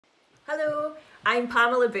Hello, I'm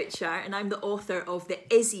Pamela Butchart and I'm the author of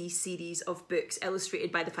the Izzy series of books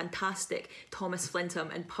illustrated by the fantastic Thomas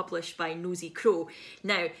Flintham and published by Nosy Crow.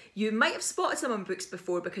 Now, you might have spotted some of my books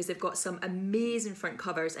before because they've got some amazing front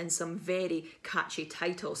covers and some very catchy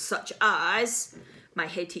titles, such as My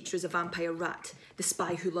Head Teacher is a Vampire Rat, The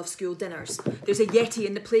Spy Who Loves School Dinners, There's a Yeti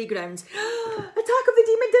in the Playground, Attack of the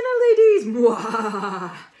Demon Dinner Ladies,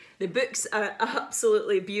 Mwah! The books are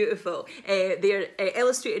absolutely beautiful. They're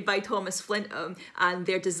illustrated by Thomas Flintham and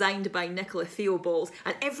they're designed by Nicola Theobald.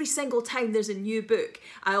 And every single time there's a new book,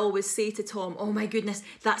 I always say to Tom, oh my goodness,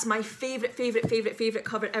 that's my favourite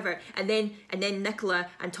cover ever. And then Nicola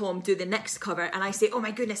and Tom do the next cover and I say, oh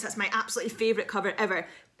my goodness, that's my absolutely favourite cover ever.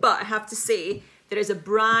 But I have to say, there is a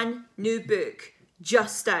brand new book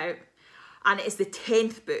just out and it is the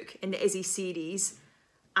 10th book in the Izzy series.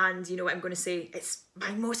 And you know what I'm going to say? It's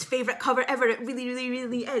my most favourite cover ever. It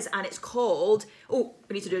really is. And it's called... Oh,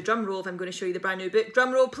 we need to do a drum roll if I'm going to show you the brand new book.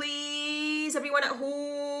 Drum roll, please. Everyone at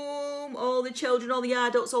home. All the children, all the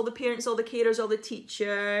adults, all the parents, all the carers, all the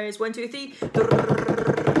teachers. 1, 2, 3.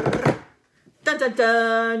 Dun, dun,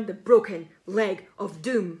 dun. The Broken Leg of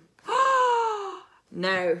Doom.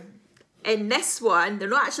 Now, in this one, they're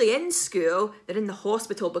not actually in school. They're in the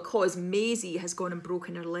hospital because Maisie has gone and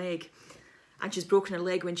broken her leg. And she's broken her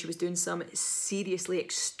leg when she was doing some seriously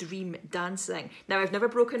extreme dancing. Now, I've never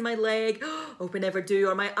broken my leg, hope I never do,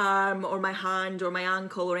 or my arm, or my hand, or my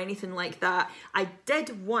ankle, or anything like that. I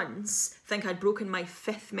did once think I'd broken my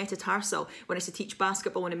 5th metatarsal when I used to teach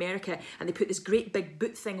basketball in America, and they put this great big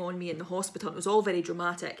boot thing on me in the hospital. It was all very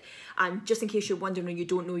dramatic. And just in case you're wondering or you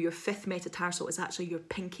don't know, your 5th metatarsal is actually your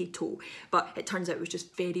pinky toe. But it turns out it was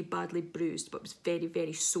just very badly bruised, but it was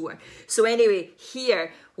very sore. So anyway,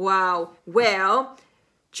 here, wow, well,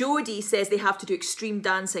 Jodie says they have to do extreme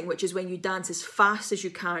dancing, which is when you dance as fast as you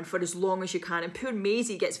can for as long as you can. And poor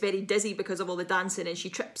Maisie gets very dizzy because of all the dancing and she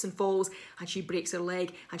trips and falls and she breaks her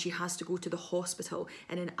leg and she has to go to the hospital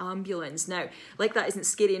in an ambulance. Now, like that isn't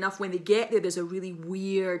scary enough. When they get there, there's a really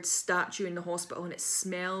weird statue in the hospital and it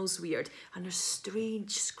smells weird. And there's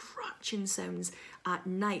strange scratching sounds at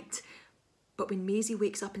night. But when Maisie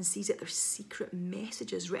wakes up and sees it, there's secret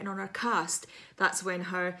messages written on her cast. That's when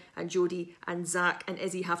her and Jodie and Zach and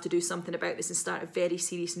Izzy have to do something about this and start a very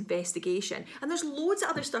serious investigation. And there's loads of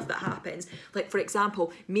other stuff that happens. Like, for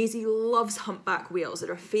example, Maisie loves humpback whales.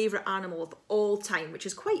 They're her favourite animal of all time, which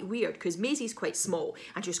is quite weird because Maisie's quite small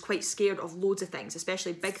and she's quite scared of loads of things,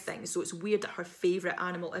 especially big things. So it's weird that her favourite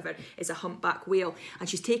animal ever is a humpback whale. And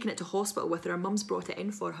she's taken it to hospital with her. Her mum's brought it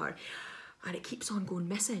in for her. And it keeps on going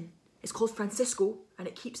missing. It's called Francisco and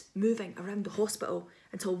it keeps moving around the hospital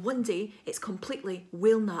until one day it's completely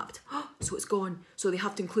whale-napped. So it's gone. So they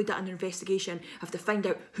have to include that in their investigation, have to find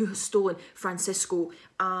out who has stolen Francisco.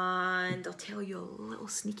 And I'll tell you a little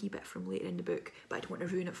sneaky bit from later in the book, but I don't want to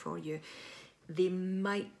ruin it for you. They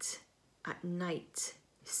might at night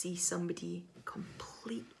see somebody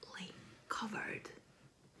completely covered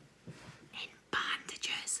in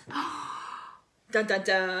bandages. Dun dun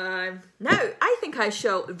dun. Now, I think I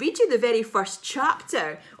shall read you the very first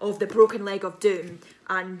chapter of The Broken Leg of Doom.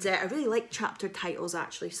 And I really like chapter titles,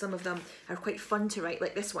 actually. Some of them are quite fun to write,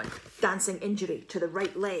 like this one, Dancing Injury to the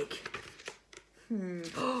Right Leg.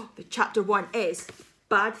 The chapter 1 is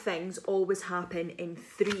Bad Things Always Happen in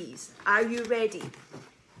Threes. Are you ready?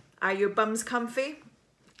 Are your bums comfy?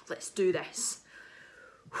 Let's do this.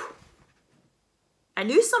 I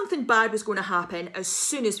knew something bad was going to happen as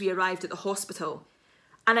soon as we arrived at the hospital.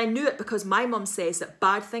 And I knew it because my mum says that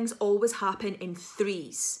bad things always happen in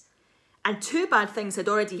threes. And 2 bad things had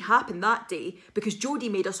already happened that day because Jodie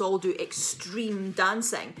made us all do extreme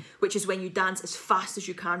dancing, which is when you dance as fast as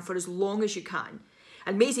you can for as long as you can.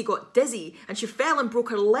 And Maisie got dizzy and she fell and broke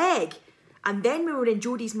her leg. And then when we were in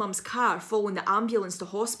Jodie's mum's car following the ambulance to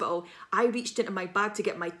hospital, I reached into my bag to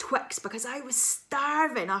get my Twix because I was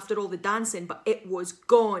starving after all the dancing, but it was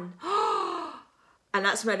gone. And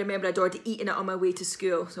that's when I remember I'd already eaten it on my way to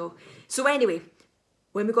school. So anyway,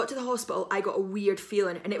 when we got to the hospital, I got a weird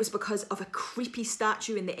feeling, and it was because of a creepy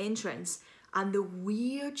statue in the entrance and the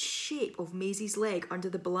weird shape of Maisie's leg under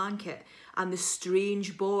the blanket and the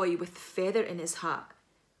strange boy with feather in his hat.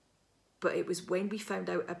 But it was when we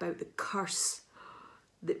found out about the curse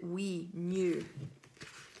that we knew.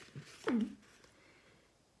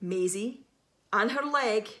 Maisie and her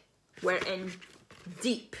leg were in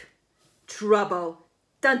deep trouble.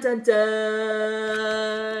 Dun dun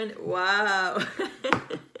dun! Wow.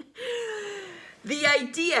 The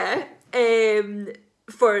idea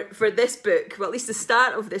for this book, well, at least the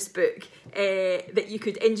start of this book, that you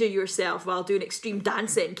could injure yourself while doing extreme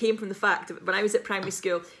dancing came from the fact that when I was at primary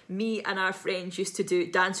school, me and our friends used to do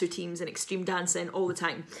dance routines and extreme dancing all the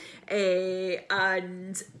time.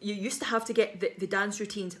 And you used to have to get the dance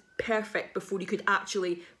routines perfect before you could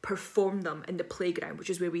actually perform them in the playground,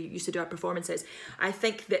 which is where we used to do our performances. I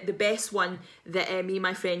think that the best one that me and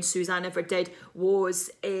my friend Suzanne ever did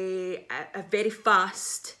was a very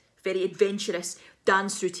fast, very adventurous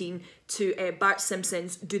dance routine to Bart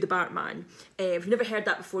Simpson's Do the Bartman. If you've never heard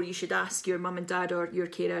that before, you should ask your mum and dad or your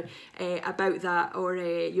carer about that, or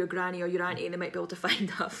your granny or your auntie, and they might be able to find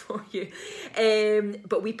that for you.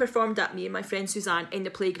 But we performed that, me and my friend Suzanne, in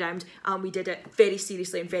the playground, and we did it very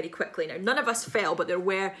seriously and very quickly. Now, none of us fell, but there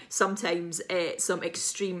were sometimes some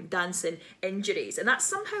extreme dancing injuries, and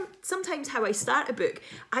that's sometimes how I start a book.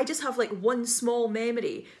 I just have like one small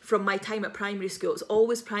memory from my time at primary school. It's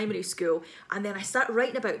always primary school, and then I start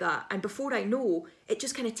writing about that, and before I know, it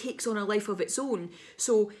just kind of takes on a life of its own.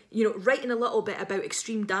 So, you know, writing a little bit about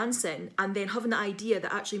extreme dancing and then having the idea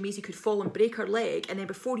that actually Maisie could fall and break her leg, and then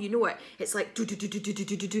before you know it, it's like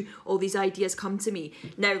all these ideas come to me.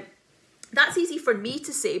 Now, that's easy for me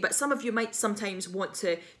to say, but some of you might sometimes want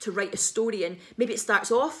to write a story, and maybe it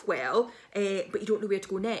starts off well, but you don't know where to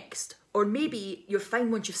go next. Or maybe you're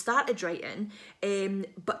fine once you've started writing,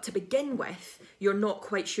 but to begin with, you're not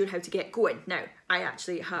quite sure how to get going. Now, I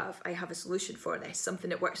have a solution for this, something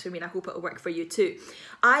that works for me, and I hope it'll work for you too.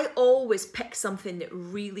 I always pick something that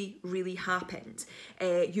really, really happened.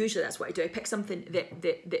 Usually that's what I do. I pick something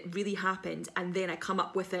that really happened, and then I come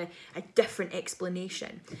up with a different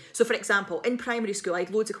explanation. So for example, in primary school, I had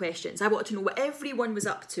loads of questions. I wanted to know what everyone was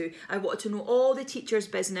up to. I wanted to know all the teachers'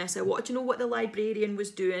 business. I wanted to know what the librarian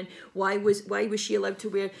was doing. Why was she allowed to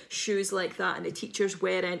wear shoes like that and the teachers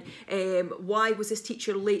weren't? Why was this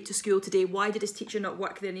teacher late to school today? Why did this teacher not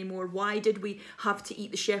work there anymore? Why did we have to eat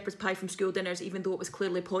the shepherd's pie from school dinners even though it was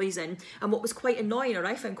clearly poison? And what was quite annoying, or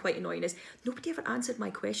I found quite annoying, is nobody ever answered my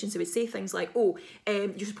questions. They would say things like, oh,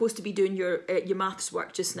 you're supposed to be doing your maths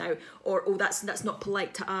work just now, or oh, that's not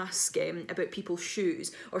polite to ask about people's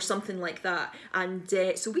shoes, or something like that. And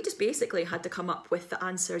so we just basically had to come up with the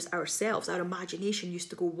answers ourselves. Our imagination used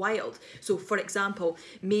to go wild. So for example,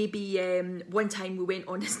 maybe one time we went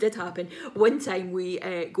on, this did happen, one time we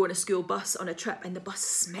go on a school bus on a trip, and the bus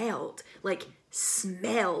smelled like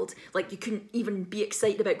you couldn't even be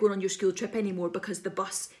excited about going on your school trip anymore because the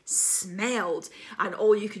bus smelled, and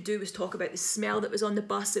all you could do was talk about the smell that was on the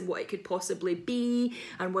bus and what it could possibly be,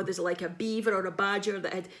 and whether there's like a beaver or a badger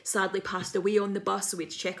that had sadly passed away on the bus, so we'd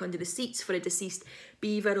check under the seats for a deceased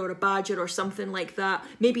beaver or a badger or something like that.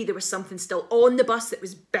 Maybe there was something still on the bus that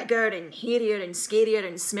was bigger and hairier and scarier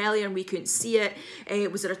and smellier and we couldn't see it.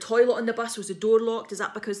 Was there a toilet on the bus? Was the door locked? Is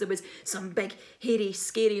that because there was some big hairy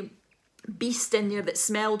scary beast in there that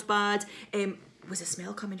smelled bad? Was the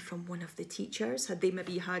smell coming from one of the teachers? Had they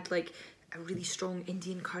maybe had like a really strong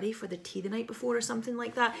Indian curry for the tea the night before or something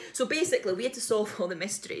like that? So basically we had to solve all the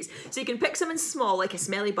mysteries. So you can pick something small like a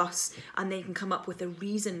smelly bus, and then you can come up with a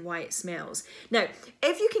reason why it smells. Now,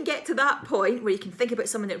 if you can get to that point where you can think about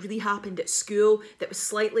something that really happened at school that was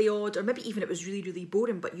slightly odd, or maybe even it was really, really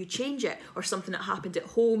boring, but you change it, or something that happened at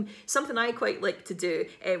home. Something I quite like to do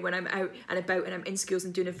when I'm out and about and I'm in schools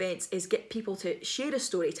and doing events is get people to share a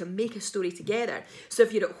story, to make a story together. So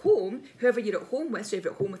if you're at home, whoever you're at home with, so if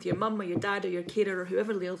you're at home with your mum or your dad or your carer or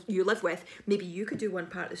whoever you live with, maybe you could do one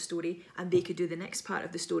part of the story and they could do the next part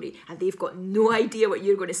of the story, and they've got no idea what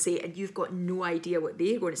you're going to say and you've got no idea what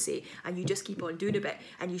they're going to say, and you just keep on doing a bit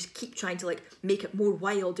and you keep trying to like make it more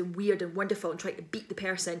wild and weird and wonderful and try to beat the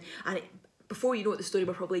person, and before you know it, the story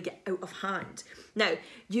will probably get out of hand. Now,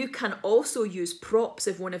 you can also use props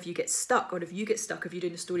if one of you gets stuck, or if you get stuck if you're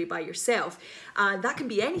doing a story by yourself, and that can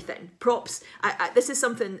be anything. Props, this is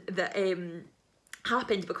something that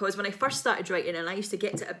happened because when I first started writing, and I used to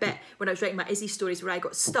get to a bit when I was writing my Izzy stories where I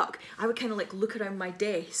got stuck, I would kind of like look around my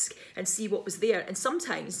desk and see what was there, and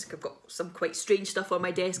sometimes I've got some quite strange stuff on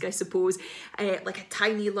my desk, I suppose, like a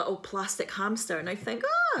tiny little plastic hamster, and I think,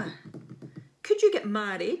 could you get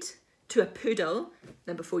married to a poodle?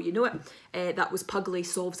 Then before you know it, that was Pugly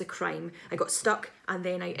Solves a Crime. I got stuck, and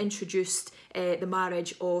then I introduced the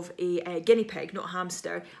marriage of a guinea pig, not a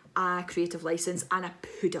hamster, a creative license, and a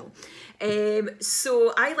poodle.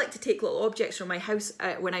 So I like to take little objects from my house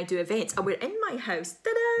when I do events, and we're in my house.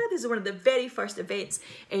 Ta-da! This is one of the very first events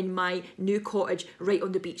in my new cottage right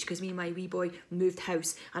on the beach, because me and my wee boy moved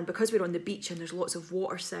house, and because we're on the beach and there's lots of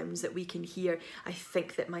water sounds that we can hear, I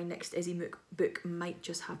think that my next Izzy book might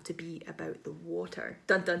just have to be about the water.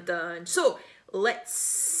 Dun dun dun. So let's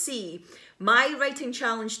see. My writing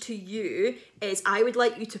challenge to you is I would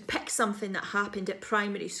like you to pick something that happened at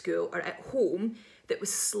primary school or at home that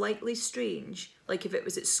was slightly strange. Like if it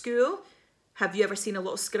was at school, have you ever seen a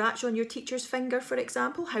little scratch on your teacher's finger, for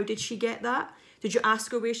example? How did she get that? Did you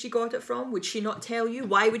ask her where she got it from? Would she not tell you?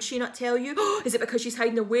 Why would she not tell you? Is it because she's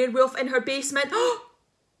hiding a werewolf in her basement?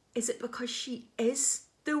 Is it because she is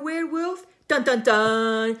the werewolf? Dun dun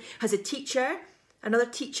dun! Has a teacher, another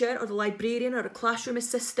teacher or the librarian or a classroom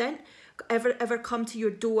assistant ever come to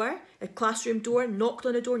your door, a classroom door, knocked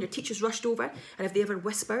on the door and your teachers rushed over? And have they ever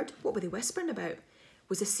whispered? What were they whispering about?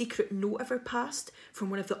 Was a secret note ever passed from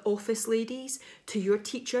one of the office ladies to your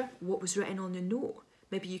teacher? What was written on the note?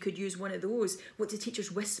 Maybe you could use one of those. What do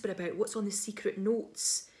teachers whisper about? What's on the secret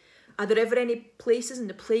notes? Are there ever any places in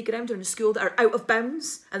the playground or in the school that are out of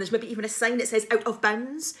bounds? And there's maybe even a sign that says out of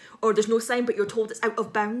bounds? Or there's no sign but you're told it's out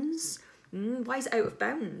of bounds? Why is it out of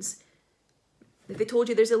bounds? If they told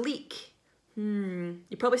you there's a leak,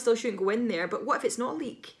 you probably still shouldn't go in there. But what if it's not a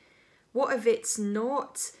leak? What if it's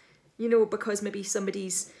not, you know, because maybe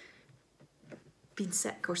somebody's been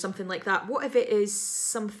sick or something like that? What if it is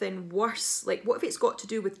something worse? Like, what if it's got to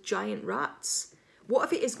do with giant rats? What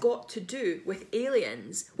if it has got to do with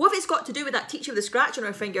aliens? What if it's got to do with that teacher with a scratch on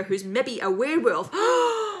her finger who's maybe a werewolf?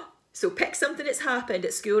 So pick something that's happened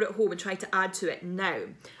at school or at home and try to add to it. Now,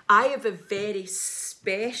 I have a very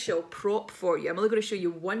special prop for you. I'm only going to show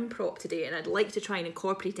you one prop today and I'd like to try and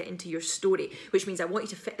incorporate it into your story, which means I want you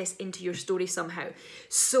to fit this into your story somehow.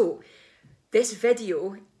 So, this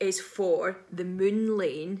video is for the Moon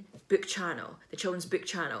Lane book channel, the children's book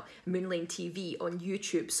channel, Moon Lane TV on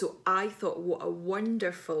YouTube. So I thought what a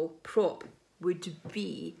wonderful prop would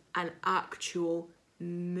be an actual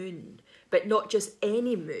moon. But not just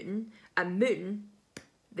any moon, a moon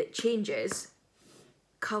that changes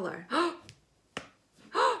colour.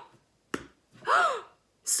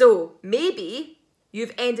 So maybe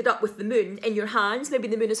you've ended up with the moon in your hands, maybe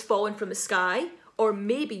the moon has fallen from the sky, or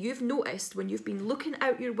maybe you've noticed when you've been looking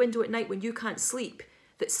out your window at night when you can't sleep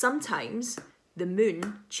that sometimes the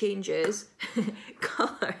moon changes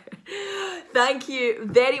colour. Thank you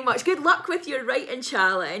very much. Good luck with your writing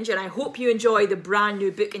challenge and I hope you enjoy the brand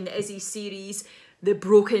new book in the Izzy series, The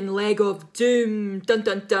Broken Leg of Doom. Dun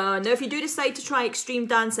dun dun. Now if you do decide to try extreme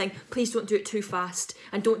dancing, please don't do it too fast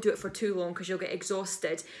and don't do it for too long because you'll get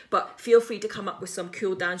exhausted. But feel free to come up with some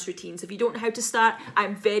cool dance routines. If you don't know how to start,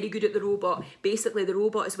 I'm very good at the robot. Basically the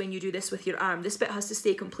robot is when you do this with your arm. This bit has to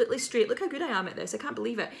stay completely straight. Look how good I am at this. I can't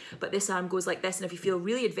believe it. But this arm goes like this, and if you feel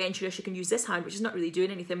really adventurous you can use this hand, which is not really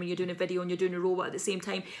doing anything when you're doing a video and you're doing a robot at the same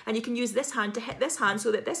time, and you can use this hand to hit this hand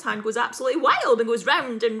so that this hand goes absolutely wild and goes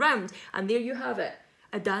round and round, and there you have it.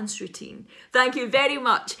 A dance routine. Thank you very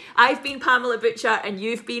much. I've been Pamela Butchart and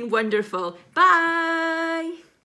you've been wonderful. Bye!